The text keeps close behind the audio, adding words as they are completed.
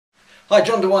Hi,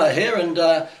 John Dwyer here,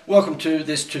 and welcome to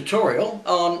this tutorial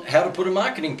on how to put a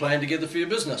marketing plan together for your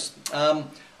business. I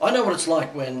know what it's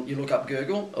like when you look up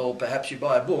Google, or perhaps you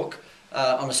buy a book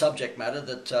on a subject matter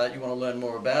that you want to learn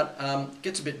more about. It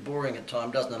gets a bit boring at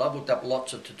times, doesn't it? I've looked up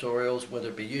lots of tutorials, whether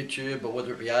it be YouTube or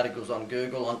whether it be articles on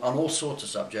Google on all sorts of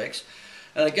subjects,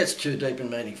 and it gets too deep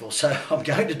and meaningful. So I'm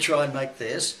going to try and make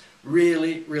this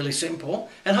really simple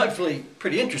and hopefully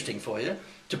pretty interesting for you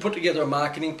to put together a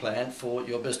marketing plan for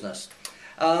your business.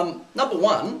 Number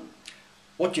one,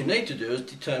 what you need to do is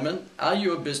determine, are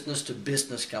you a business to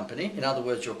business company, in other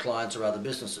words your clients are other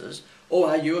businesses, or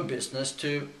are you a business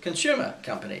to consumer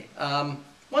company?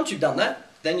 Once you've done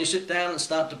that, then you sit down and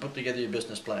start to put together your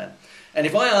business plan. And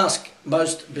if I ask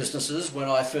most businesses when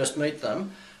I first meet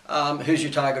them, who's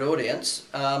your target audience,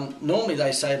 normally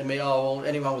they say to me, oh well,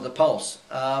 anyone with a pulse.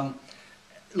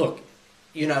 Look,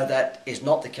 you know that is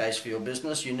not the case for your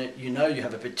business. You know you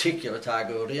have a particular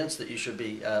target audience that you should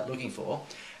be looking for.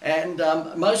 And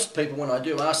most people, when I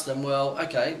do ask them, well,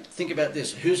 okay, think about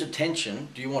this. Whose attention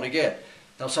do you want to get?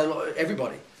 They'll say, look,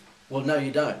 everybody. Well, no,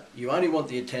 you don't. You only want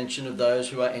the attention of those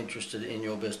who are interested in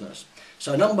your business.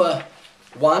 So number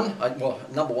one,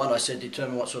 I said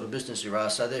determine what sort of business you are.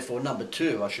 So therefore, number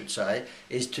two, I should say,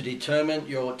 is to determine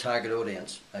your target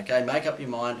audience. Okay, make up your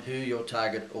mind who your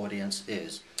target audience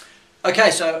is.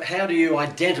 Okay, so how do you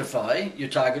identify your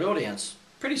target audience?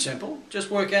 Pretty simple.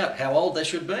 Just work out how old they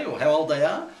should be or how old they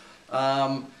are,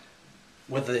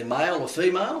 whether they're male or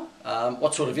female,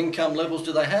 what sort of income levels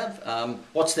do they have,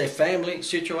 what's their family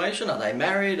situation, are they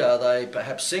married, are they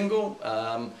perhaps single,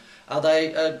 are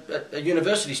they a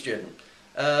university student?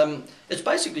 It's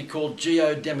basically called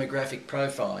geodemographic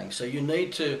profiling, so you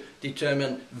need to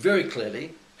determine very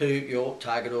clearly who your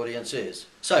target audience is.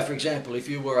 So for example, if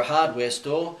you were a hardware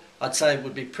store, I'd say it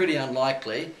would be pretty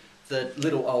unlikely that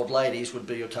little old ladies would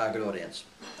be your target audience.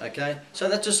 Okay, so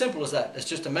that's as simple as that. It's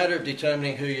just a matter of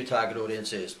determining who your target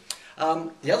audience is.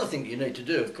 The other thing that you need to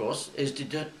do, of course, is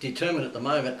to determine at the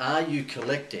moment, are you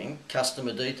collecting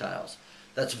customer details?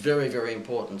 That's very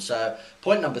important. So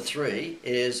point number three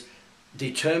is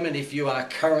determine if you are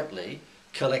currently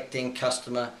collecting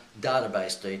customer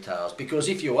database details, because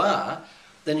if you are,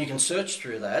 then you can search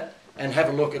through that and have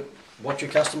a look at what your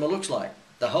customer looks like.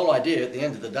 The whole idea at the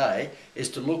end of the day is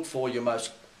to look for your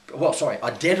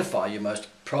identify your most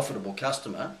profitable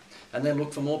customer and then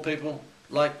look for more people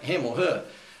like him or her.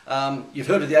 You've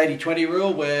heard of the 80-20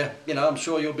 rule where, I'm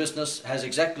sure your business has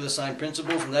exactly the same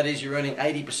principles, and that is you're earning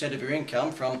 80% of your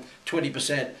income from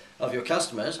 20% of your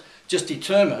customers. Just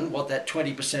determine what that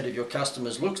 20% of your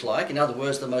customers looks like, in other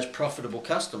words, the most profitable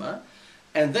customer,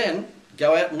 and then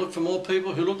go out and look for more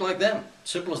people who look like them.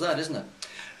 Simple as that, isn't it?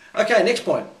 Okay, next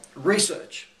point.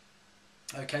 Research.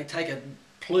 Okay,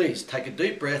 please take a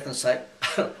deep breath and say,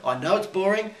 I know it's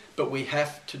boring, but we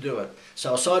have to do it.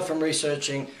 So aside from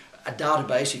researching a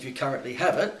database, if you currently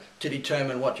have it, to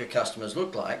determine what your customers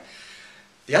look like,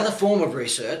 the other form of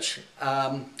research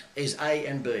is A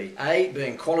and B. A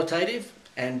being qualitative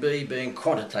and B being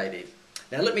quantitative.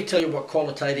 Now let me tell you what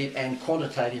qualitative and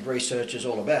quantitative research is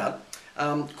all about.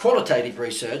 Qualitative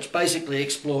research basically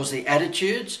explores the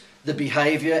attitudes, the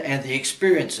behaviour and the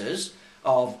experiences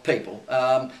of people.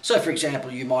 So for example,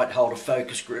 you might hold a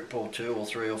focus group or two or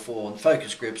three or four.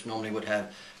 Focus groups normally would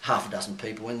have half a dozen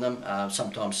people in them,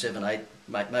 sometimes 7, 8,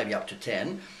 maybe up to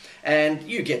 10. And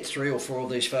you get 3 or 4 of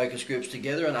these focus groups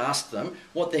together and ask them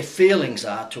what their feelings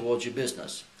are towards your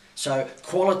business. So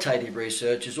qualitative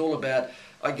research is all about,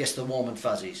 I guess, the warm and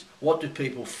fuzzies. What do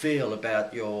people feel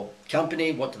about your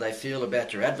company? What do they feel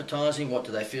about your advertising? What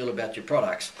do they feel about your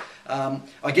products?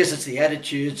 I guess it's the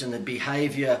attitudes and the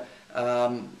behaviour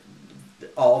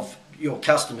of your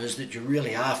customers that you're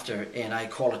really after in a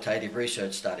qualitative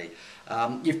research study.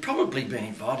 You've probably been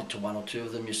invited to 1 or 2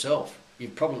 of them yourself.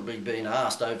 You've probably been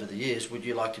asked over the years, would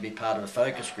you like to be part of a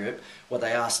focus group where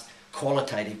they ask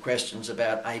qualitative questions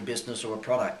about a business or a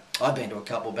product. I've been to a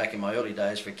couple back in my early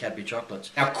days for Cadbury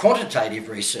chocolates. Our quantitative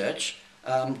research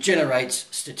generates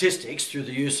statistics through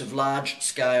the use of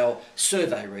large-scale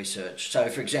survey research. So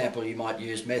for example, you might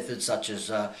use methods such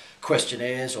as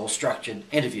questionnaires or structured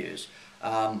interviews.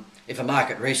 If a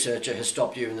market researcher has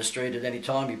stopped you in the street at any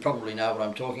time, you probably know what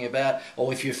I'm talking about,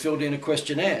 or if you've filled in a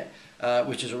questionnaire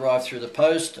which has arrived through the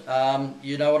post,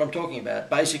 you know what I'm talking about.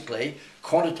 Basically,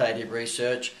 quantitative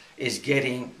research is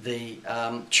getting the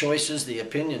choices, the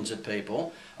opinions of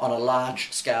people on a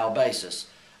large-scale basis.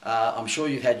 I'm sure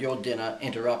you've had your dinner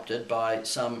interrupted by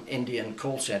some Indian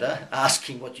call centre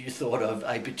asking what you thought of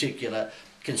a particular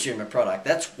consumer product.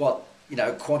 That's what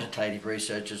quantitative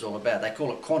research is all about. They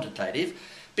call it quantitative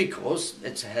because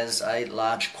it has a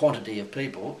large quantity of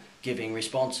people giving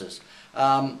responses.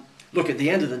 Look, at the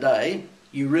end of the day,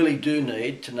 you really do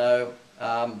need to know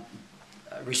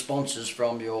responses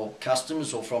from your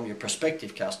customers or from your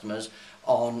prospective customers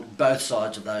on both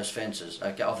sides of those fences,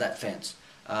 okay, of that fence.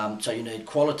 So you need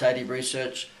qualitative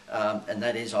research, and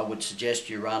that is, I would suggest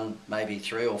you run maybe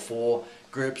 3 or 4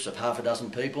 groups of half a dozen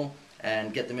people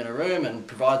and get them in a room and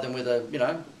provide them with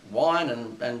a, wine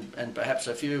and perhaps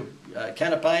a few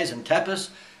canapes and tapas,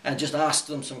 and just ask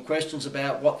them some questions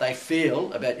about what they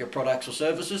feel about your products or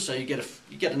services, so you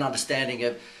get an understanding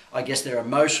of, I guess, their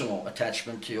emotional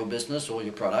attachment to your business or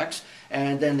your products.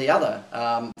 And then the other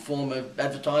form of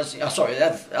advertising,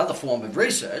 the other form of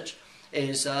research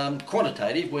is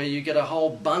quantitative, where you get a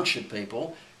whole bunch of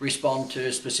people respond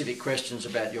to specific questions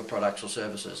about your products or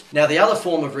services. Now, the other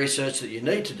form of research that you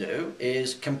need to do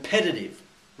is competitive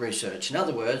research. In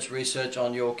other words, research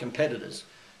on your competitors.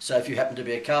 So if you happen to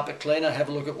be a carpet cleaner, have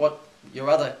a look at what your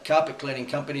other carpet cleaning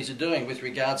companies are doing with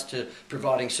regards to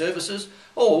providing services,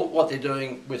 or what they're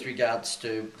doing with regards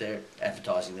to their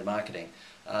advertising, their marketing.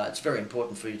 It's very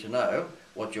important for you to know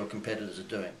what your competitors are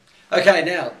doing. Okay,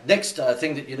 now, next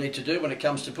thing that you need to do when it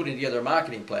comes to putting together a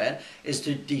marketing plan is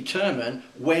to determine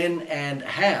when and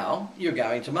how you're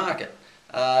going to market.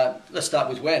 Let's start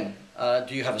with when.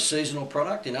 Do you have a seasonal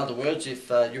product? In other words, if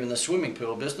you're in the swimming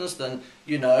pool business, then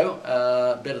you know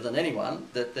better than anyone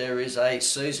that there is a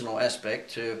seasonal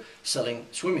aspect to selling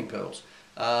swimming pools.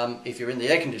 If you're in the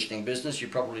air conditioning business, you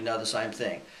probably know the same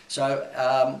thing. So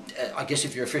I guess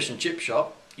if you're a fish and chip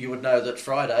shop, you would know that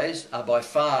Fridays are by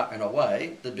far and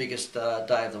away the biggest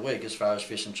day of the week as far as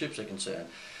fish and chips are concerned.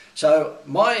 So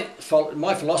my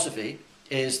philosophy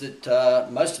is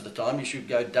that most of the time you should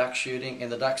go duck shooting in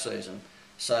the duck season.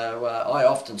 So I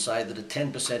often say that a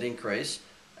 10% increase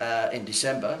in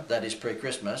December, that is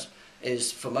pre-Christmas,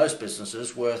 is for most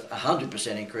businesses worth a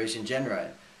 100% increase in January.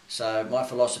 So my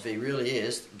philosophy really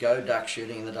is go duck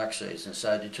shooting in the duck season.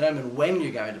 So determine when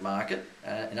you're going to market.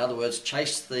 In other words,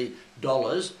 chase the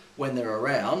dollars when they're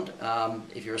around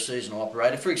if you're a seasonal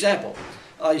operator. For example,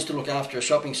 I used to look after a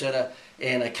shopping centre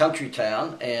in a country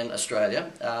town in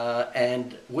Australia,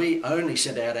 and we only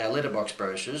sent out our letterbox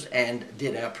brochures and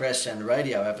did our press and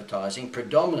radio advertising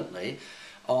predominantly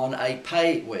on a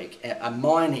pay week, a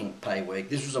mining pay week.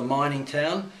 This was a mining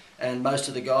town, and most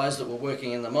of the guys that were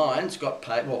working in the mines got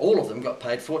paid, well, all of them got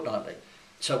paid fortnightly.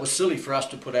 So it was silly for us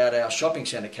to put out our shopping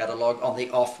centre catalogue on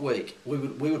the off week. We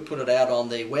would put it out on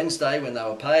the Wednesday when they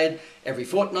were paid every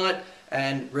fortnight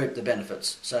and reap the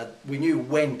benefits. So we knew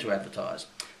when to advertise.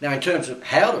 Now, in terms of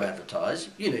how to advertise,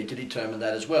 you need to determine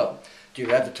that as well. Do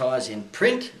you advertise in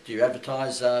print? Do you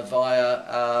advertise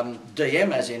via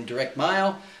DM, as in direct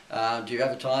mail? Do you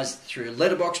advertise through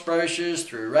letterbox brochures,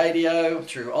 through radio,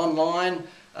 through online?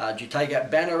 Do you take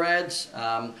out banner ads?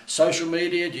 Social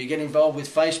media? Do you get involved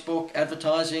with Facebook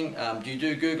advertising? Do you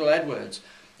do Google AdWords?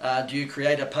 Do you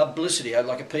create a publicity,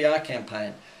 like a PR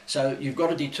campaign? So you've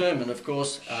got to determine, of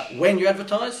course, when you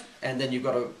advertise, and then you've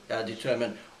got to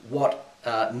determine what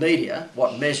media,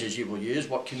 what measures you will use,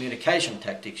 what communication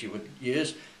tactics you would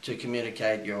use to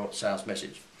communicate your sales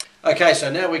message. Okay,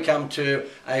 so now we come to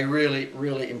a really,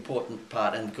 really important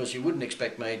part, and because you wouldn't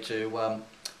expect me to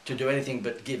do anything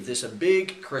but give this a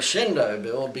big crescendo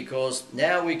build, because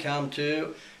now we come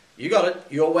to, you got it,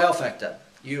 your wow factor.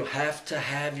 You have to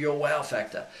have your wow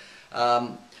factor.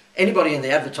 Anybody in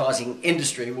the advertising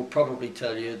industry will probably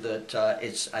tell you that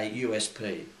it's a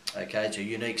USP, okay, it's a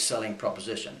unique selling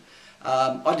proposition.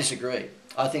 I disagree.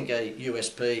 I think a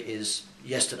USP is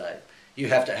yesterday. You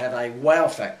have to have a wow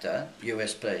factor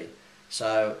USP.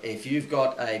 So if you've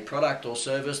got a product or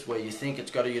service where you think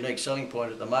it's got a unique selling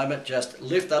point at the moment, just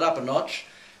lift that up a notch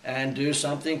and do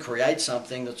something, create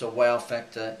something that's a wow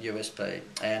factor USP.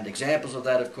 And examples of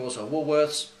that, of course, are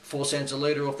Woolworths, 4 cents a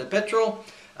litre off their petrol,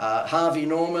 Harvey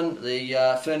Norman,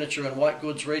 the furniture and white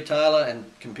goods retailer and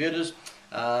computers,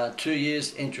 2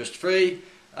 years interest-free,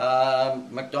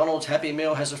 McDonald's Happy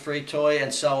Meal has a free toy,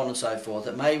 and so on and so forth.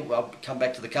 It may, I'll come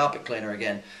back to the carpet cleaner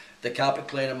again. The carpet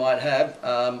cleaner might have,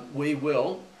 we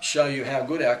will show you how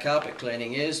good our carpet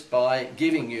cleaning is by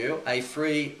giving you a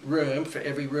free room for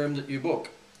every room that you book.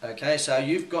 Okay, so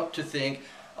you've got to think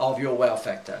of your wow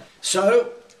factor.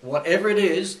 So whatever it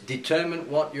is, determine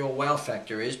what your wow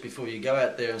factor is before you go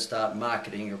out there and start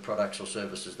marketing your products or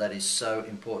services. That is so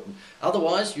important.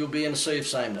 Otherwise, you'll be in a sea of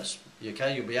sameness.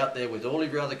 Okay, you'll be out there with all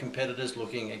of your other competitors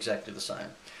looking exactly the same.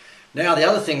 Now, the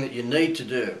other thing that you need to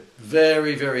do,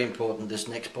 very, very important, this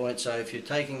next point. So if you're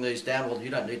taking these down, well, you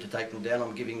don't need to take them down.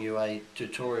 I'm giving you a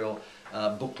tutorial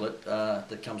booklet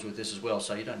that comes with this as well.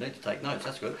 So you don't need to take notes.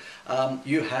 That's good.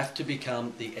 You have to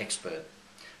become the expert.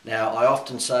 Now, I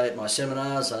often say at my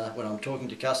seminars when I'm talking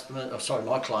to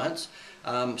my clients,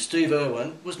 Steve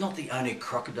Irwin was not the only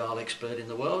crocodile expert in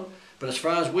the world, but as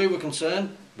far as we were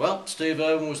concerned, well, Steve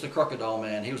Irwin was the crocodile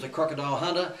man. He was the crocodile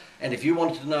hunter, and if you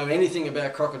wanted to know anything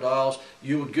about crocodiles,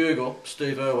 you would Google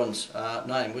Steve Irwin's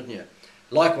name, wouldn't you?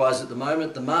 Likewise, at the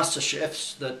moment, the master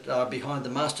chefs that are behind the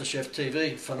MasterChef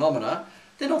TV phenomena,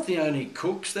 they're not the only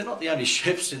cooks, they're not the only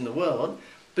chefs in the world,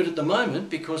 but at the moment,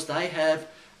 because they have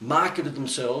marketed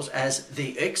themselves as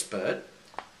the expert,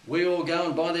 we all go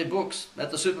and buy their books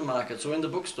at the supermarkets or in the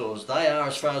bookstores. They are,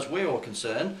 as far as we're all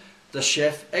concerned, the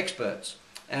chef experts.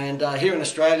 And here in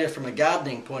Australia, from a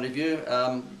gardening point of view,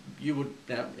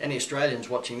 any Australians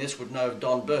watching this would know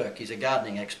Don Burke. He's a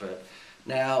gardening expert.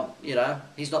 Now,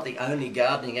 he's not the only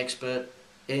gardening expert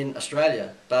in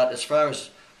Australia, but as far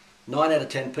as 9 out of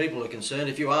 10 people are concerned,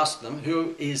 if you ask them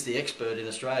who is the expert in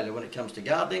Australia when it comes to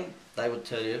gardening, they would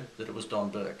tell you that it was Don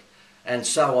Burke. And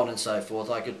so on and so forth.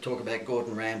 I could talk about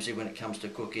Gordon Ramsay when it comes to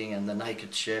cooking, and the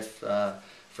Naked Chef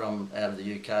from out of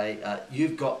the UK.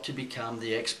 You've got to become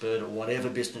the expert at whatever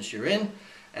business you're in,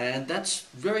 and that's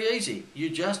very easy.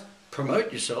 You just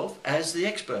promote yourself as the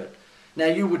expert. Now,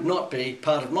 you would not be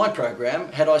part of my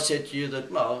program had I said to you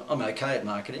that, well, I'm okay at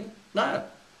marketing. No,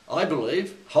 I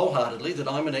believe wholeheartedly that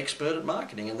I'm an expert at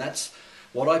marketing, and that's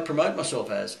what I promote myself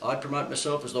as. I promote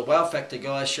myself as the wow factor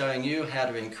guy showing you how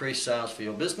to increase sales for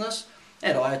your business,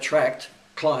 and I attract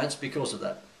clients because of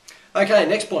that. Okay,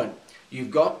 next point.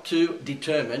 You've got to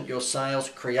determine your sales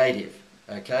creative,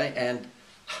 okay? And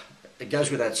it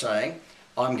goes without saying,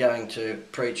 I'm going to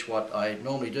preach what I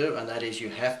normally do, and that is you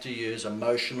have to use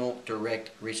emotional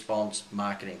direct response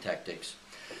marketing tactics.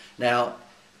 Now,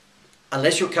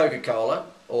 unless you're Coca-Cola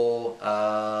or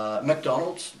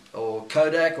McDonald's or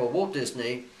Kodak or Walt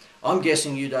Disney, I'm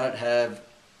guessing you don't have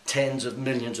tens of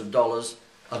millions of dollars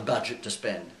of budget to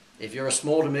spend. If you're a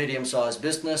small to medium-sized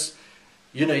business,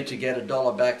 you need to get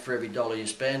 $1 back for every dollar you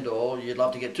spend, or you'd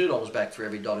love to get $2 back for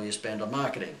every dollar you spend on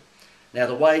marketing. Now,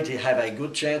 the way to have a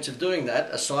good chance of doing that,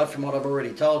 aside from what I've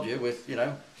already told you with,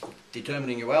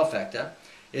 determining your wow factor,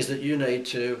 is that you need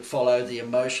to follow the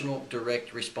emotional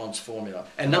direct response formula.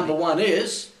 And number one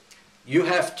is you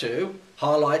have to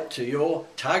highlight to your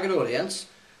target audience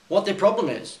what their problem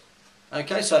is.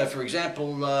 Okay, so for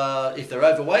example, if they're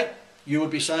overweight, you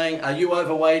would be saying, are you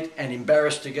overweight and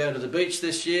embarrassed to go to the beach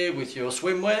this year with your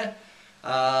swimwear?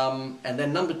 And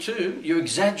then number two, you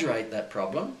exaggerate that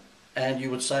problem, and you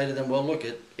would say to them, well, look,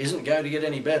 it isn't going to get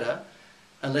any better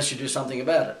unless you do something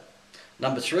about it.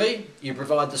 Number three, you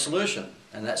provide the solution,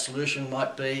 and that solution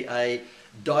might be a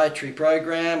dietary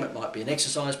program, it might be an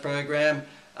exercise program,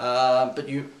 but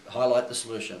you highlight the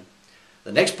solution.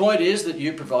 The next point is that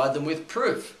you provide them with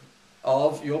proof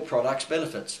of your product's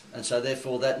benefits, and so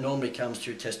therefore that normally comes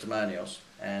through testimonials,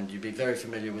 and you'd be very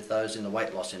familiar with those in the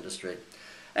weight loss industry.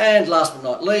 And last but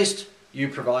not least, you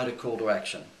provide a call to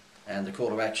action, and the call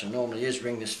to action normally is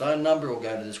ring this phone number or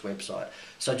go to this website.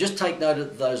 So just take note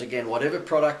of those again, whatever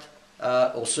product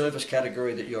or service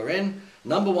category that you're in.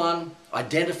 Number one,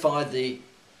 identify the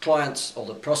client's or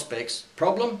the prospect's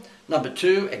problem. Number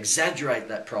two, exaggerate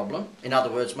that problem. In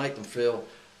other words, make them feel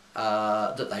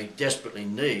that they desperately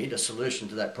need a solution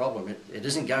to that problem. It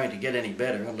isn't going to get any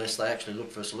better unless they actually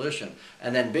look for a solution.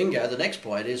 And then bingo, the next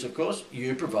point is, of course,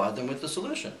 you provide them with the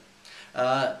solution.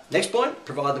 Next point,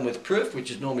 provide them with proof, which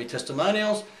is normally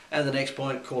testimonials. And the next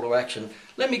point, call to action.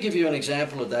 Let me give you an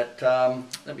example of that.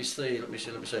 Let me see.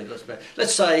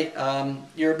 Let's say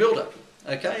you're a builder,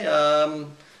 okay?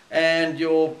 And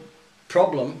your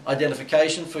problem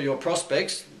identification for your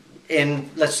prospects in,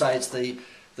 let's say it's the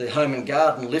home and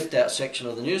garden lift out section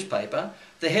of the newspaper,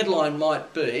 the headline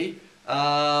might be, when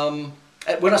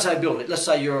I say builder, let's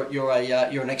say you're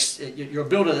a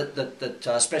builder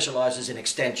that specialises in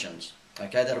extensions.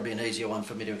 Okay, that'll be an easier one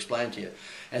for me to explain to you.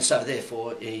 And so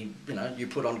therefore, you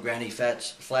put on granny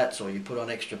flats, or you put on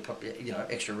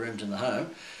extra rooms in the home,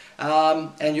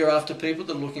 and you're after people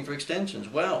that are looking for extensions.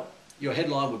 Well, your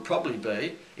headline would probably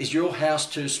be, is your house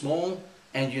too small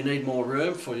and you need more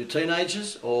room for your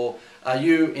teenagers? Or are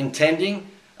you intending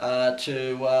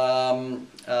to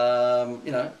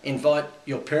invite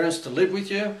your parents to live with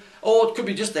you? Or it could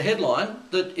be just the headline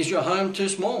that, is your home too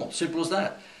small? Simple as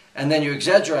that. And then you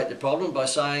exaggerate the problem by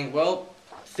saying, well,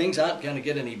 things aren't going to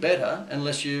get any better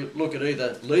unless you look at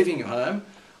either leaving your home,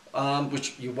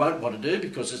 which you won't want to do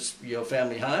because it's your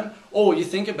family home, or you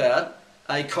think about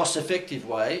a cost-effective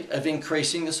way of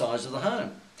increasing the size of the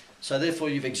home. So therefore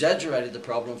you've exaggerated the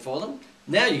problem for them.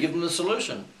 Now you give them the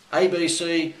solution.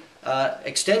 ABC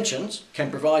extensions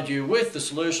can provide you with the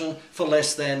solution for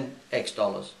less than X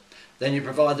dollars. Then you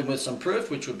provide them with some proof,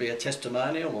 which would be a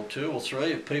testimonial or 2 or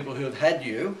 3 of people who have had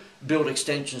you build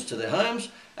extensions to their homes.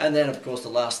 And then, of course, the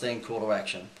last thing, call to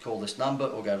action. Call this number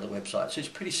or go to the website. So it's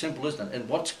pretty simple, isn't it? And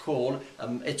what's called,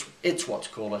 it's what's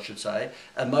called, I should say,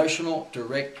 emotional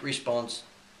direct response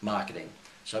marketing.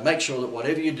 So make sure that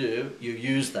whatever you do, you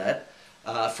use that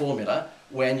formula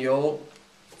when you're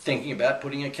thinking about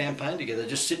putting a campaign together.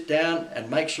 Just sit down and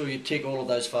make sure you tick all of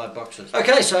those 5 boxes.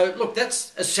 Okay, so look,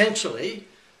 that's essentially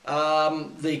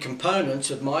the components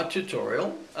of my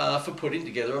tutorial for putting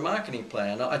together a marketing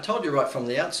plan. I told you right from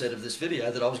the outset of this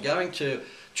video that I was going to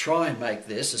try and make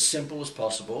this as simple as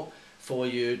possible for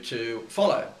you to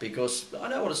follow, because I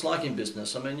know what it's like in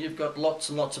business. I mean, you've got lots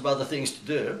and lots of other things to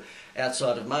do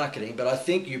outside of marketing, but I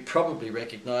think you probably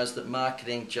recognise that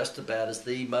marketing just about is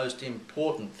the most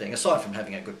important thing, aside from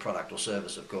having a good product or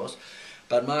service, of course.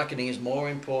 But marketing is more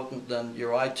important than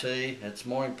your IT, it's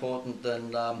more important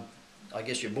than I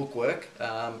guess your bookwork.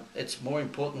 It's more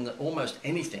important than almost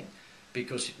anything,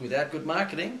 because without good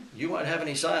marketing you won't have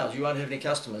any sales, you won't have any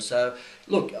customers. So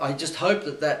look, I just hope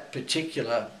that that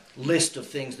particular list of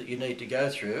things that you need to go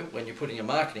through when you're putting a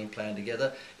marketing plan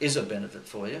together is a benefit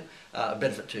for you, a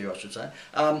benefit to you, I should say.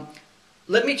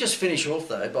 Let me just finish off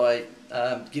though by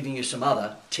giving you some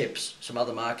other tips, some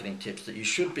other marketing tips that you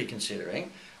should be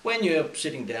considering when you're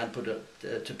sitting down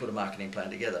to put a marketing plan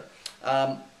together.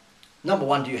 Number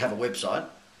one, do you have a website?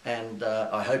 And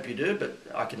I hope you do, but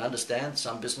I can understand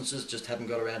some businesses just haven't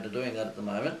got around to doing that at the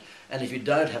moment. And if you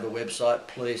don't have a website,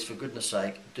 please, for goodness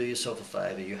sake, do yourself a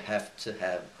favour. You have to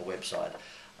have a website.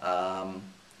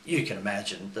 You can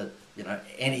imagine that, you know,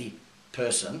 any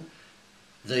person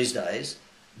these days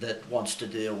that wants to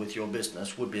deal with your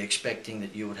business would be expecting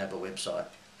that you would have a website.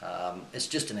 It's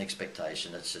just an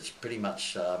expectation. It's pretty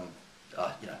much, you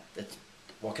know, it's,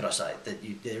 what can I say?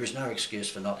 There is no excuse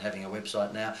for not having a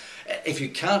website now. If you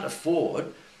can't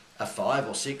afford a 5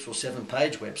 or 6 or 7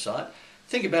 page website,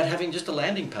 think about having just a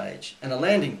landing page. And a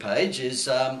landing page is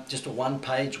just a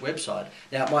 1-page website.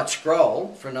 Now it might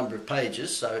scroll for a number of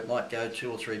pages, so it might go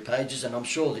 2 or 3 pages, and I'm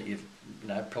sure that you've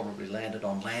probably landed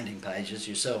on landing pages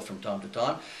yourself from time to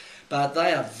time, but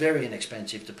they are very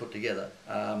inexpensive to put together.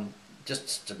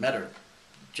 Just a matter of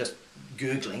just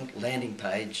Googling landing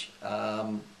page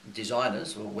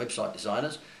designers or website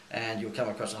designers, and you'll come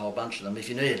across a whole bunch of them. If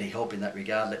you need any help in that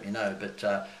regard, let me know.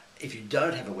 But if you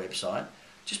don't have a website,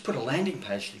 just put a landing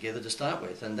page together to start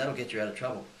with, and that'll get you out of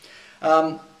trouble.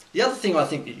 The other thing I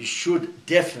think that you should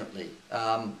definitely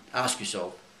ask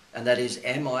yourself, and that is,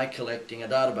 am I collecting a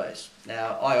database?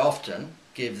 Now, I often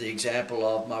give the example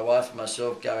of my wife and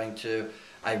myself going to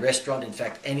a restaurant, in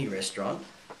fact any restaurant,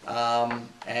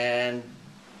 and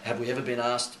have we ever been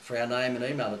asked for our name and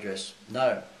email address?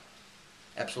 No,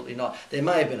 absolutely not. There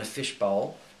may have been a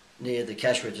fishbowl near the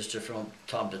cash register from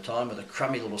time to time with a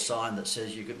crummy little sign that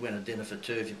says you could win a dinner for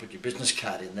 2 if you put your business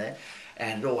card in there,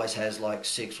 and it always has like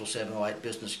 6 or 7 or 8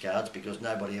 business cards because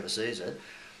nobody ever sees it.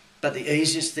 But the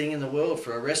easiest thing in the world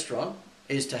for a restaurant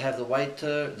is to have the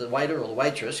waiter or the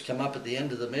waitress come up at the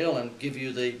end of the meal and give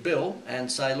you the bill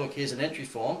and say, look, here's an entry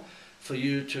form for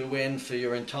you to win for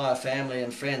your entire family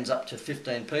and friends, up to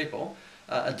 15 people,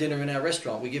 a dinner in our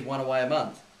restaurant. We give one away a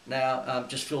month. Now,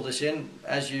 just fill this in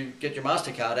as you get your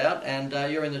MasterCard out, and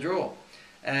you're in the draw.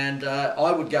 And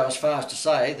I would go as far as to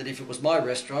say that if it was my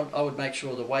restaurant, I would make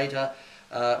sure the waiter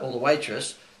or the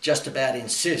waitress just about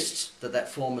insists that that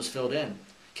form is filled in.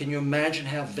 Can you imagine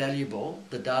how valuable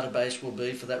the database will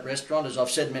be for that restaurant? As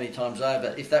I've said many times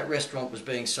over, if that restaurant was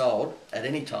being sold at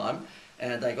any time,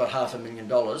 and they got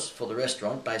 $500,000 for the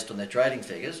restaurant based on their trading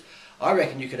figures, I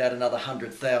reckon you could add another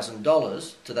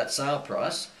 $100,000 to that sale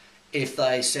price if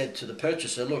they said to the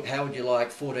purchaser, look, how would you like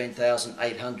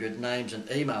 14,800 names and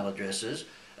email addresses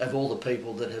of all the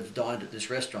people that have dined at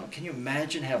this restaurant? Can you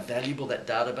imagine how valuable that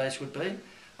database would be?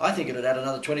 I think it would add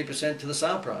another 20% to the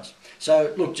sale price.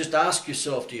 So look, just ask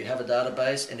yourself, do you have a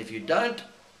database? And if you don't,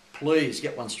 please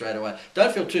get one straight away.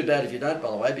 Don't feel too bad if you don't,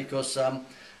 by the way, because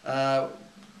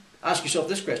ask yourself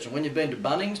this question. When you've been to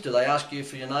Bunnings, do they ask you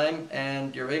for your name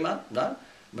and your email? No.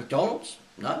 McDonald's?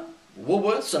 No.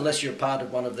 Woolworths, unless you're part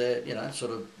of one of their,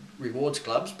 sort of rewards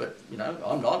clubs, but,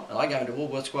 I'm not, and I go into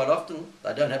Woolworths quite often.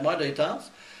 They don't have my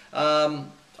details.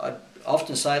 I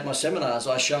often say at my seminars,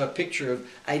 I show a picture of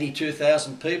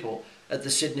 82,000 people at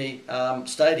the Sydney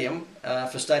Stadium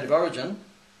for State of Origin.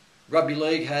 Rugby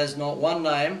League has not one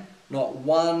name, not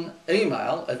one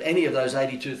email of any of those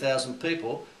 82,000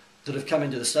 people that have come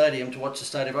into the stadium to watch the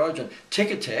State of Origin.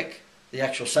 Ticketek, the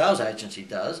actual sales agency,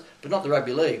 does, but not the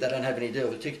Rugby League. They don't have any deal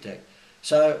with Ticketek.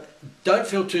 So don't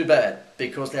feel too bad,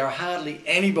 because there are hardly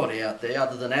anybody out there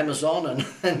other than Amazon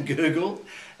and Google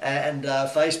and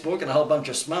Facebook and a whole bunch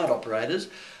of smart operators.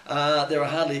 There are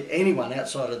hardly anyone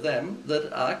outside of them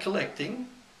that are collecting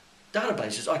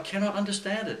databases. I cannot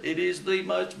understand it. It is the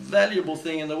most valuable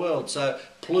thing in the world. So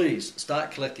please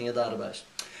start collecting a database.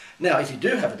 Now, if you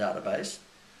do have a database,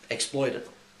 exploit it.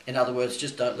 In other words,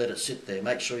 just don't let it sit there.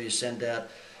 Make sure you send out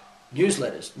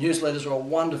newsletters. Newsletters are a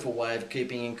wonderful way of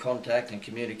keeping in contact and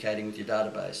communicating with your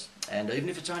database. And even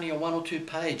if it's only a 1 or 2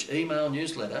 page email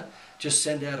newsletter, just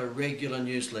send out a regular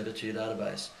newsletter to your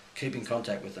database. Keep in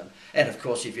contact with them. And of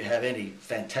course, if you have any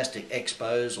fantastic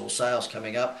expos or sales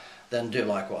coming up, then do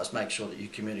likewise. Make sure that you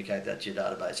communicate that to your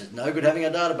database. It's no good having a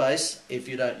database if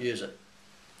you don't use it.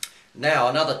 Now,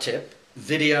 another tip,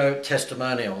 video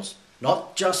testimonials.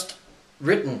 Not just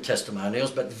written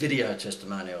testimonials, but video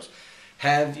testimonials.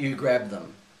 Have you grabbed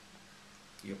them?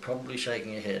 You're probably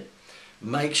shaking your head.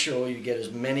 Make sure you get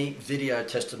as many video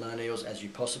testimonials as you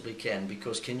possibly can,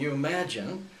 because can you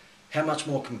imagine how much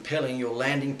more compelling your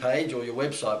landing page or your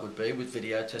website would be with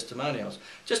video testimonials?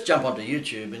 Just jump onto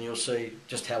YouTube and you'll see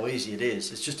just how easy it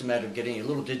is. It's just a matter of getting your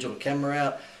little digital camera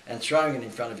out and throwing it in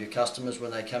front of your customers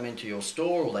when they come into your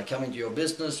store, or they come into your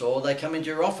business, or they come into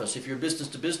your office. If you're a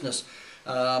business-to-business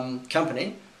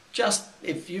company, just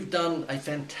if you've done a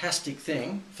fantastic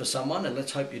thing for someone, and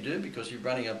let's hope you do because you're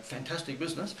running a fantastic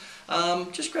business,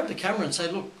 just grab the camera and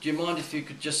say, look, do you mind if you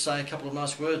could just say a couple of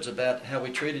nice words about how we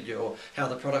treated you or how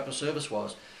the product or service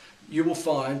was? You will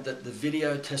find that the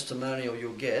video testimonial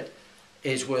you'll get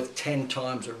is worth 10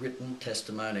 times a written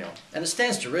testimonial. And it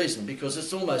stands to reason, because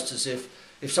it's almost as if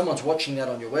someone's watching that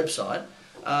on your website,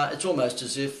 it's almost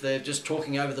as if they're just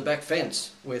talking over the back fence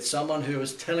with someone who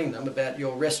is telling them about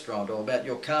your restaurant, or about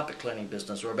your carpet cleaning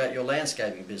business, or about your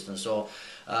landscaping business, or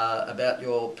about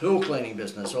your pool cleaning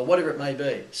business, or whatever it may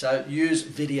be. So use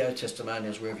video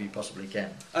testimonials wherever you possibly can.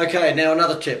 Okay, now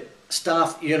another tip,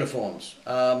 staff uniforms.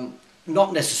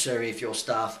 Not necessary if your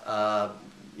staff are,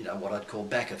 you know, what I'd call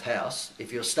back of house.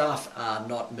 If your staff are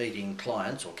not meeting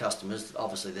clients or customers,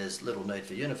 obviously there's little need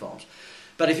for uniforms.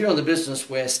 But if you're in the business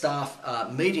where staff are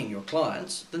meeting your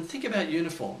clients, then think about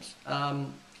uniforms.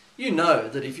 You know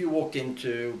that if you walked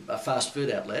into a fast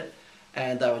food outlet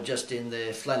and they were just in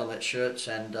their flannelette shirts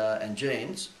and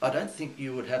jeans, I don't think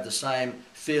you would have the same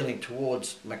feeling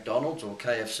towards McDonald's or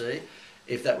KFC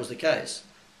if that was the case.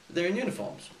 They're in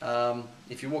uniforms.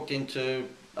 If you walked into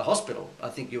a hospital, I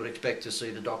think you would expect to see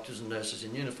the doctors and nurses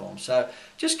in uniform. So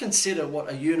just consider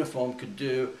what a uniform could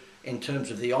do in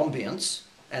terms of the ambience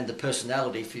and the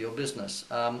personality for your business.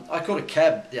 I caught a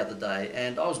cab the other day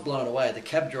and I was blown away. The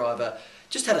cab driver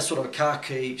just had a sort of a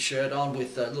khaki shirt on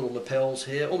with little lapels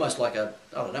here, almost like a,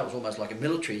 I don't know, it was almost like a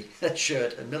military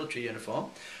shirt, a military uniform.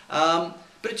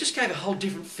 But it just gave a whole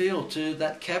different feel to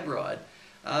that cab ride.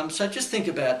 So just think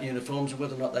about uniforms and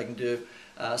whether or not they can do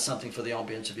something for the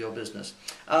ambience of your business.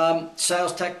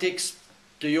 Sales tactics,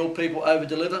 do your people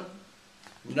over-deliver?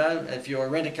 You know, if you're a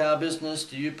rent-a-car business,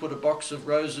 do you put a box of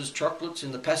Rose's chocolates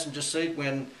in the passenger seat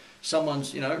when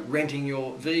someone's, you know, renting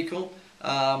your vehicle?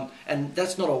 And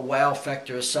that's not a wow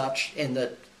factor as such, in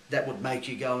that would make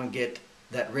you go and get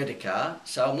that rent-a-car.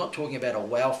 So I'm not talking about a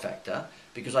wow factor,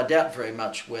 because I doubt very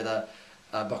much whether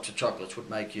a box of chocolates would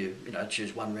make you, you know,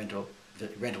 choose one rental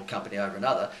company over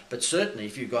another. But certainly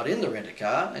if you got in the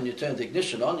rent-a-car and you turned the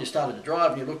ignition on, you started to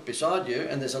drive and you looked beside you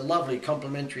and there's a lovely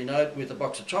complimentary note with a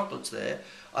box of chocolates there,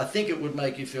 I think it would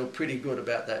make you feel pretty good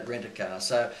about that rent-a-car.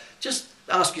 So just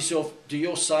ask yourself, do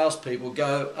your salespeople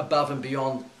go above and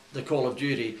beyond the call of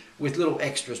duty with little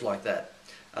extras like that?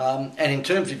 And in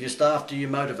terms of your staff, do you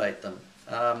motivate them?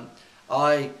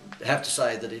 I have to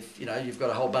say that if, you know, you've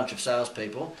got a whole bunch of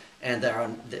salespeople and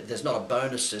there's not a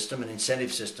bonus system, an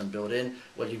incentive system built in,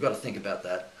 well, you've got to think about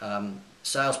that.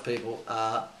 Salespeople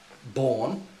are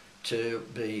born to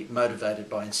be motivated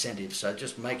by incentives, so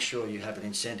just make sure you have an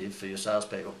incentive for your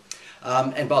salespeople.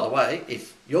 And by the way,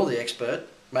 if you're the expert,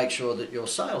 make sure that your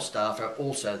sales staff are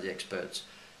also the experts.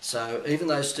 So even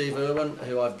though Steve Irwin,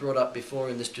 who I've brought up before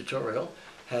in this tutorial,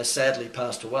 has sadly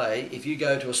passed away, if you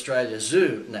go to Australia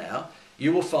Zoo now,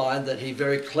 you will find that he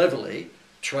very cleverly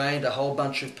trained a whole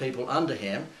bunch of people under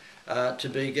him to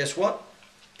be, guess what?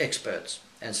 Experts.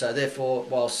 And so therefore,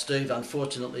 while Steve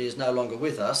unfortunately is no longer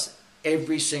with us,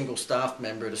 every single staff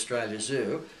member at Australia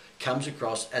Zoo comes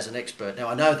across as an expert. Now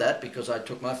I know that because I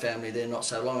took my family there not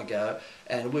so long ago,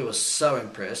 and we were so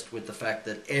impressed with the fact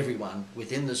that everyone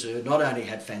within the zoo not only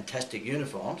had fantastic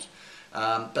uniforms,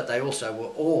 but they also were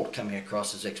all coming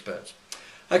across as experts.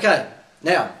 Okay,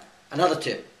 now another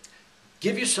tip.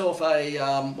 Give yourself a,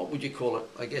 what would you call it?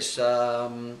 I guess,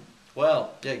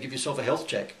 well, yeah, give yourself a health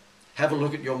check. have a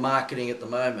look at your marketing at the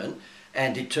moment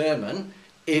and determine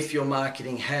if your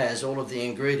marketing has all of the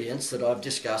ingredients that I've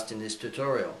discussed in this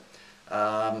tutorial.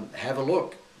 Have a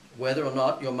look whether or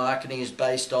not your marketing is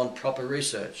based on proper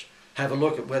research. Have a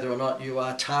look at whether or not you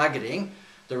are targeting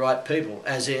the right people,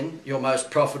 as in your most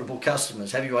profitable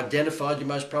customers. Have you identified your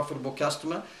most profitable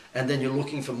customer and then you're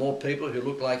looking for more people who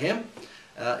look like him?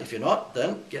 If you're not,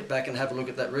 then get back and have a look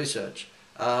at that research.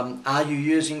 Are you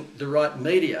using the right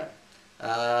media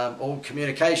or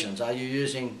communications? Are you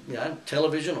using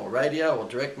television or radio or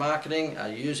direct marketing? Are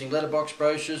you using letterbox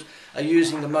brochures? Are you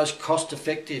using the most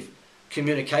cost-effective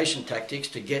communication tactics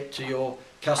to get to your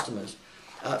customers?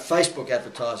 Facebook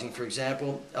advertising, for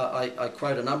example, I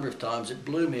quote a number of times, it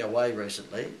blew me away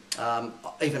recently.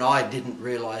 Even I didn't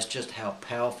realise just how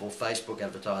powerful Facebook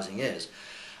advertising is.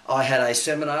 I had a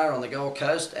seminar on the Gold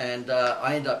Coast and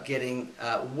I ended up getting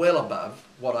well above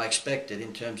what I expected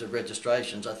in terms of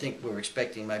registrations. I think we were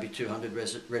expecting maybe 200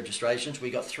 registrations. We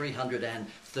got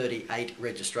 338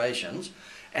 registrations,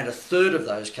 and a third of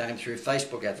those came through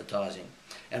Facebook advertising.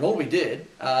 And all we did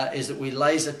is that we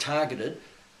laser targeted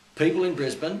people in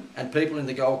Brisbane and people in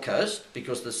the Gold Coast,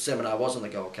 because the seminar was on the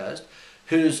Gold Coast,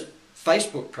 whose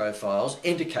Facebook profiles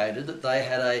indicated that they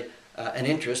had an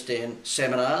interest in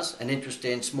seminars, an interest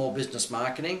in small business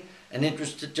marketing, an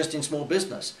interest just in small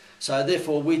business. So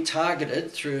therefore we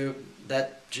targeted through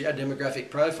that demographic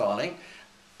profiling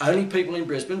only people in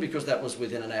Brisbane, because that was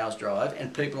within an hour's drive,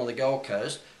 and people on the Gold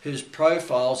Coast whose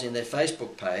profiles in their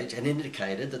Facebook page had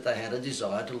indicated that they had a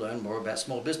desire to learn more about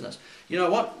small business. You know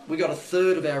what? We got a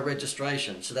third of our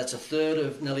registration, so that's a third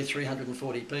of nearly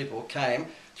 340 people came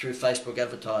through Facebook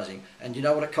advertising. And you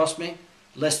know what it cost me?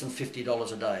 Less than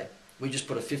 $50 a day. We just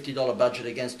put a $50 budget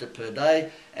against it per day,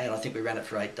 and I think we ran it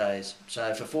for 8 days.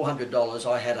 So for $400,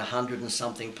 I had 100 and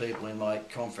something people in my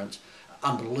conference.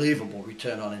 Unbelievable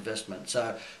return on investment.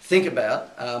 So think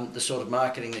about the sort of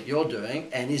marketing that you're doing,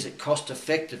 and is it cost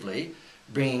effectively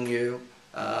bringing you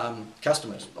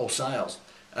customers or sales?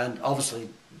 And obviously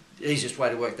the easiest way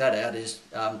to work that out is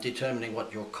determining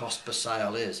what your cost per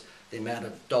sale is, the amount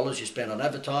of dollars you spend on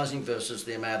advertising versus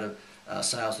the amount of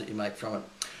sales that you make from it.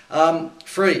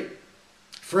 Free.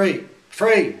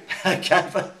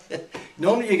 Okay.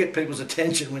 Normally you get people's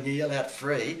attention when you yell out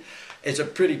free. It's a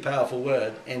pretty powerful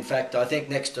word. In fact, I think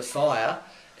next to fire,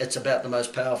 it's about the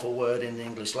most powerful word in the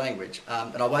English language.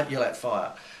 And I won't yell out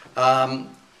fire.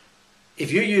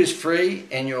 If you use free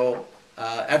in your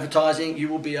advertising, you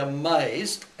will be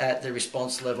amazed at the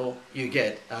response level you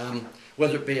get.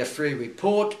 Whether it be a free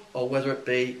report, or whether it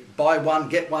be buy one,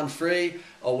 get one free,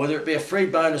 or whether it be a free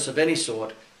bonus of any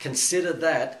sort, consider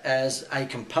that as a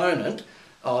component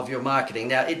of your marketing.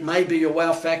 Now, it may be your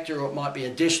wow factor, or it might be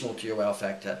additional to your wow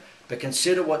factor. But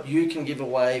consider what you can give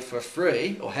away for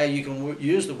free, or how you can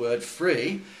use the word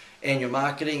free in your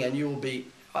marketing, and you'll be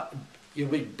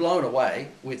blown away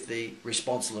with the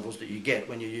response levels that you get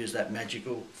when you use that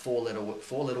magical four-letter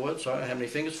word. Sorry, how many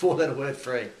fingers? Four-letter word,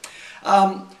 free.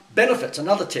 Benefits.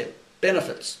 Another tip.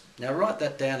 Benefits. Now write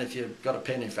that down if you've got a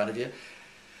pen in front of you.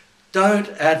 Don't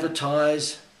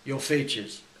advertise your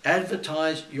features.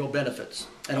 Advertise your benefits.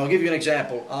 And I'll give you an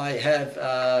example. I have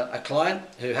a client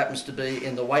who happens to be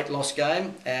in the weight loss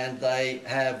game, and they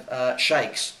have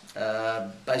shakes.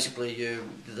 Basically,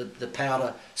 the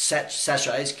powder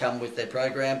sachets come with their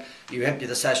program. You empty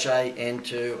the sachet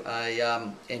into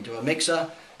a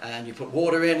mixer, and you put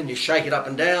water in, and you shake it up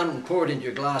and down, and pour it into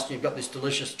your glass, and you've got this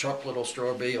delicious chocolate or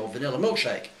strawberry or vanilla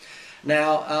milkshake.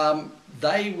 Now,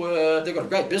 they've got a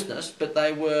great business, but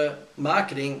they were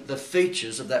marketing the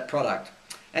features of that product.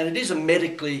 And it is a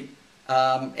medically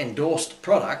endorsed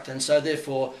product, and so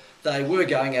therefore they were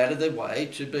going out of their way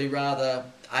to be rather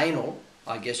anal,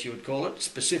 I guess you would call it,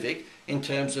 specific in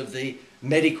terms of the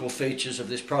medical features of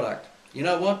this product. You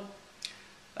know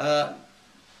what?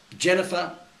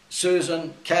 Jennifer,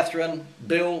 Susan, Catherine,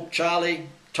 Bill, Charlie,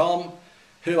 Tom,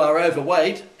 who are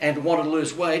overweight and want to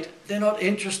lose weight, they're not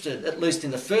interested, at least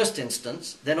in the first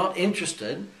instance, they're not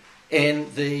interested in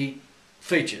the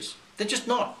features. They're just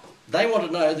not. They want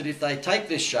to know that if they take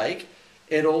this shake,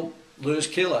 it'll lose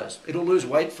kilos, it'll lose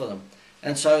weight for them.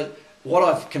 And so what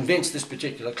I've convinced this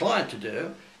particular client to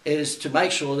do is to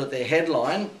make sure that their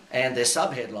headline and their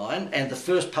sub-headline and the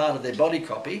first part of their body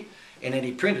copy in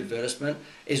any print advertisement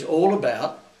is all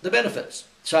about the benefits.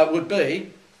 So it would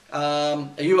be, are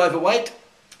you overweight?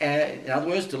 In other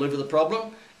words, deliver the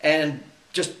problem, and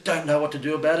just don't know what to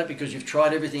do about it because you've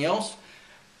tried everything else.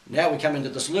 Now we come into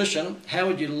the solution. How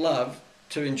would you love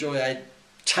to enjoy a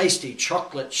tasty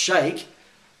chocolate shake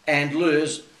and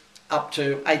lose up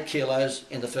to 8 kilos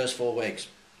in the first 4 weeks?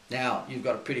 Now you've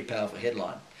got a pretty powerful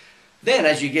headline. Then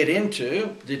as you get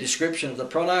into the description of the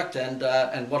product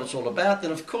and what it's all about,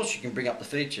 then of course you can bring up the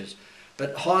features.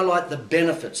 But highlight the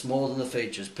benefits more than the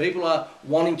features. People are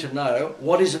wanting to know,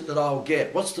 what is it that I'll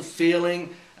get? What's the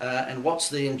feeling and what's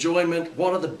the enjoyment?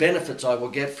 What are the benefits I will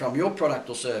get from your product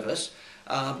or service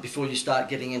before you start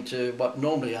getting into what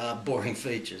normally are boring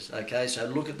features? Okay, so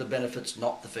look at the benefits,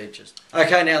 not the features.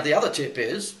 Okay, now the other tip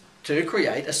is to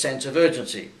create a sense of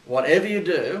urgency. Whatever you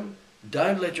do,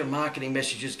 don't let your marketing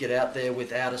messages get out there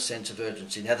without a sense of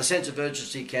urgency. Now, the sense of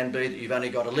urgency can be that you've only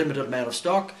got a limited amount of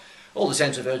stock, or the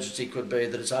sense of urgency could be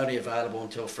that it's only available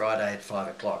until Friday at 5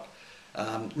 o'clock.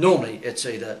 Normally, it's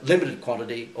either limited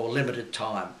quantity or limited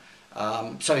time.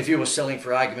 So if you were selling,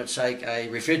 for argument's sake, a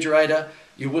refrigerator,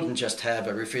 you wouldn't just have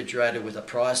a refrigerator with a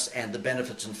price and the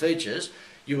benefits and features.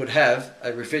 You would have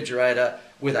a refrigerator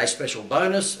with a special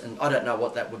bonus, and I don't know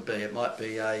what that would be. It might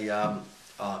be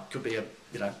could be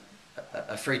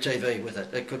a free TV with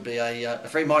it. It could be a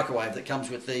free microwave that comes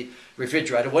with the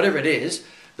refrigerator. Whatever it is,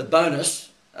 the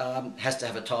bonus has to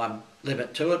have a time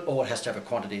limit to it, or it has to have a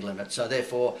quantity limit. So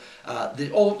therefore,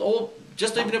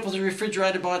 just even if it was a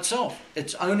refrigerator by itself,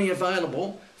 it's only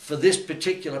available for this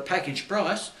particular package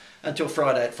price until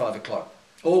Friday at 5 o'clock.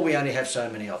 Or we only have so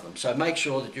many of them. So make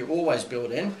sure that you always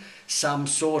build in some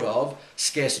sort of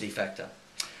scarcity factor.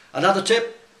 Another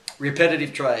tip,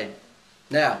 repetitive trade.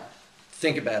 Now,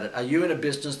 think about it. Are you in a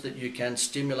business that you can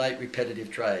stimulate repetitive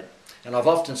trade? And I've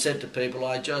often said to people,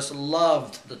 I just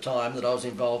loved the time that I was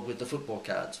involved with the football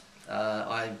cards.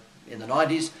 I, in the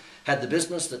 90s, had the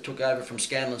business that took over from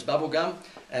Scanlon's Bubblegum,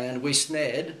 and we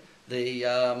snared the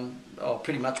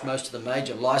pretty much most of the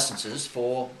major licenses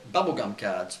for bubblegum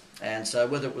cards. And so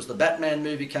whether it was the Batman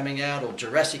movie coming out, or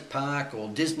Jurassic Park, or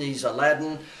Disney's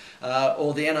Aladdin,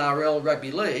 or the NRL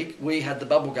Rugby League, we had the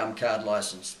bubblegum card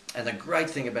license. And the great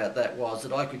thing about that was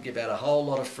that I could give out a whole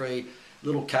lot of free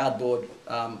little cardboard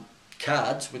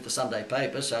cards with the Sunday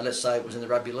paper. So let's say it was in the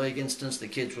Rugby League instance, the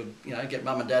kids would get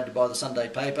mum and dad to buy the Sunday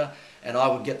paper, and I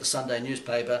would get the Sunday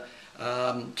newspaper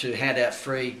to hand out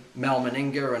free Mal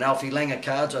Meninga and Alfie Langer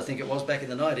cards, I think it was, back in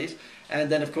the 90s. And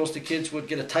then of course the kids would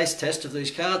get a taste test of these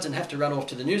cards and have to run off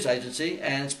to the news agency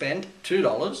and spend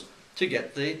 $2 to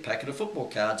get the packet of football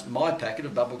cards, my packet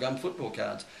of bubblegum football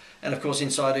cards. And of course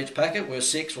inside each packet were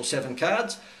 6 or 7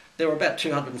 cards. There were about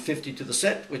 250 to the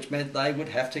set, which meant they would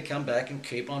have to come back and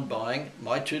keep on buying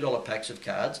my $2 packs of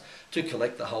cards to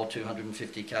collect the whole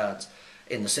 250 cards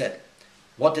in the set.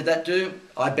 What did that do?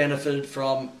 I benefited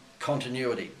from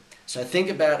continuity. So think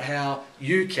about how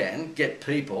you can get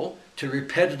people to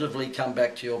repetitively come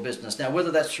back to your business. Now,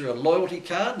 whether that's through a loyalty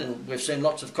card, and we've seen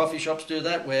lots of coffee shops do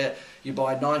that, where you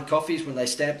buy 9 coffees, when they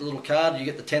stamp the little card, you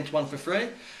get the 10th one for free.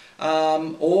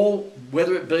 Or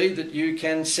whether it be that you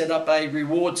can set up a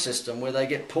reward system where they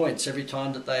get points every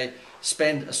time that they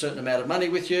spend a certain amount of money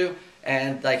with you,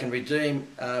 and they can redeem,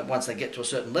 once they get to a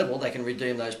certain level, they can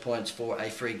redeem those points for a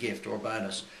free gift or a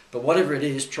bonus. But whatever it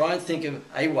is, try and think of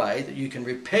a way that you can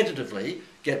repetitively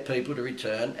get people to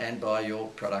return and buy your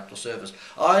product or service.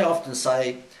 I often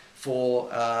say for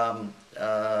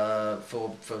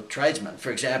tradesmen,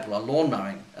 for example, a lawn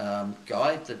mowing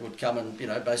guy that would come and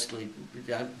basically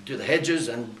do the hedges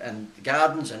and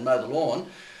gardens and mow the lawn,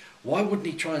 why wouldn't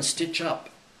he try and stitch up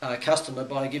a customer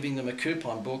by giving them a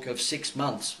coupon book of 6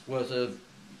 months worth of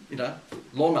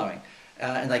lawn mowing?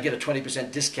 And they get a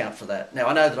 20% discount for that. Now,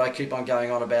 I know that I keep on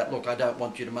going on about, look, I don't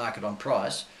want you to market on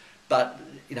price, but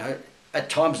at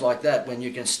times like that, when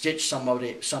you can stitch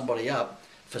somebody up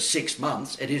for 6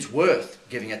 months, it is worth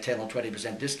giving a 10 or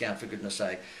 20% discount, for goodness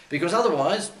sake. Because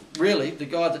otherwise, really, the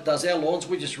guy that does our lawns,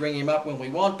 we just ring him up when we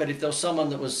want, but if there was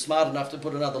someone that was smart enough to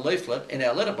put another leaflet in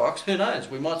our letterbox, who knows,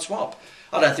 we might swap.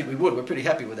 I don't think we would, we're pretty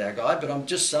happy with our guy, but I'm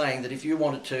just saying that if you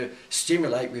wanted to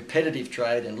stimulate repetitive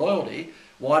trade and loyalty,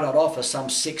 why not offer some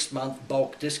 6-month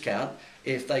bulk discount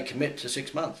if they commit to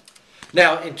 6 months?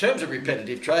 Now, in terms of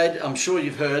repetitive trade, I'm sure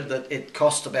you've heard that it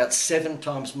costs about 7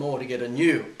 times more to get a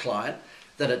new client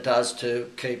than it does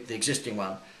to keep the existing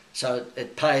one. So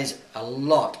it pays a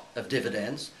lot of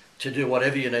dividends to do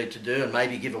whatever you need to do, and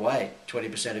maybe give away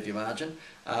 20% of your margin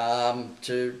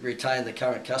to retain the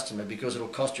current customer, because it'll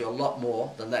cost you a lot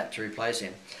more than that to replace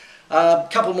him.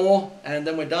 Couple more and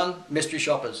then we're done. Mystery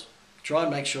shoppers. Try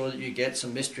and make sure that you get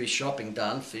some mystery shopping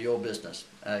done for your business,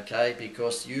 okay?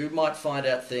 Because you might find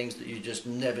out things that you just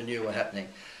never knew were happening.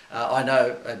 I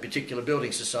know a particular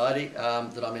building society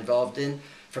that I'm involved in.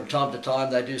 From time to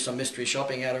time they do some mystery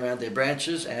shopping out around their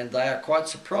branches, and they are quite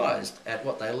surprised at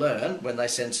what they learn when they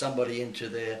send somebody into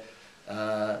their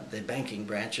banking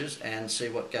branches and see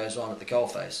what goes on at the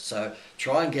coalface. So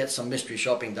try and get some mystery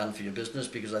shopping done for your business,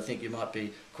 because I think you might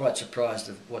be quite surprised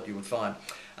at what you would find.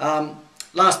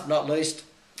 Last but not least,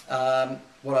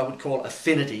 what I would call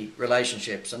affinity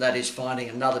relationships, and that is finding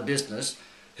another business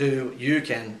who you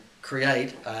can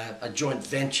create a joint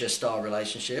venture style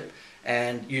relationship,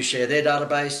 and you share their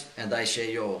database and they share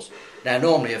yours. Now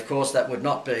normally, of course, that would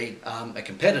not be a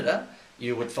competitor.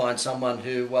 You would find someone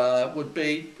who would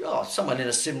be someone in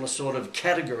a similar sort of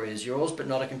category as yours, but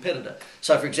not a competitor.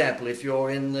 So for example, if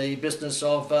you're in the business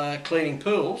of cleaning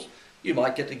pools, you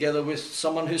might get together with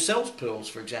someone who sells pools,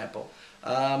 for example.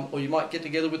 Or you might get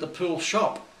together with a pool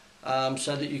shop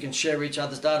so that you can share each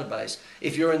other's database.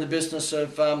 If you're in the business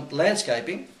of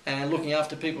landscaping and looking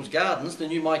after people's gardens, then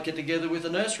you might get together with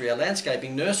a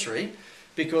landscaping nursery,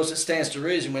 because it stands to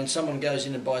reason when someone goes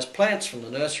in and buys plants from the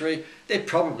nursery, they're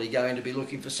probably going to be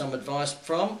looking for some advice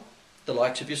from the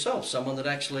likes of yourself, someone that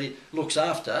actually looks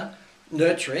after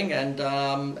nurturing and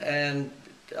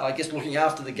I guess looking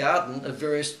after the garden of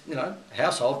various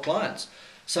household clients.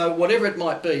 So whatever it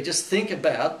might be, just think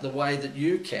about the way that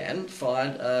you can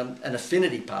find an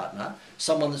affinity partner,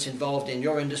 someone that's involved in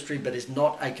your industry but is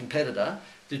not a competitor,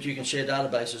 that you can share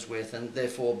databases with, and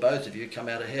therefore both of you come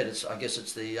out ahead. I guess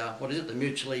it's the the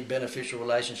mutually beneficial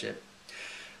relationship.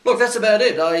 Look, that's about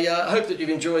it. I hope that you've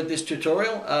enjoyed this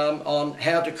tutorial on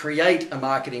how to create a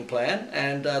marketing plan,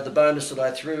 and the bonus that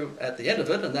I threw at the end of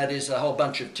it, and that is a whole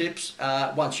bunch of tips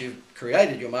once you've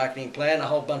created your marketing plan, a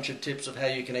whole bunch of tips of how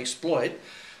you can exploit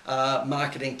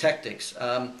marketing tactics.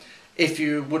 If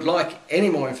you would like any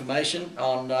more information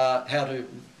on how to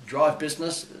drive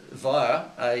business via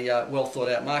a well thought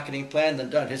out marketing plan, then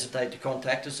don't hesitate to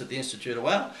contact us at the Institute of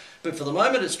Wow. But for the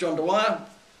moment, it's John Dwyer,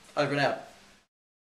 over and out.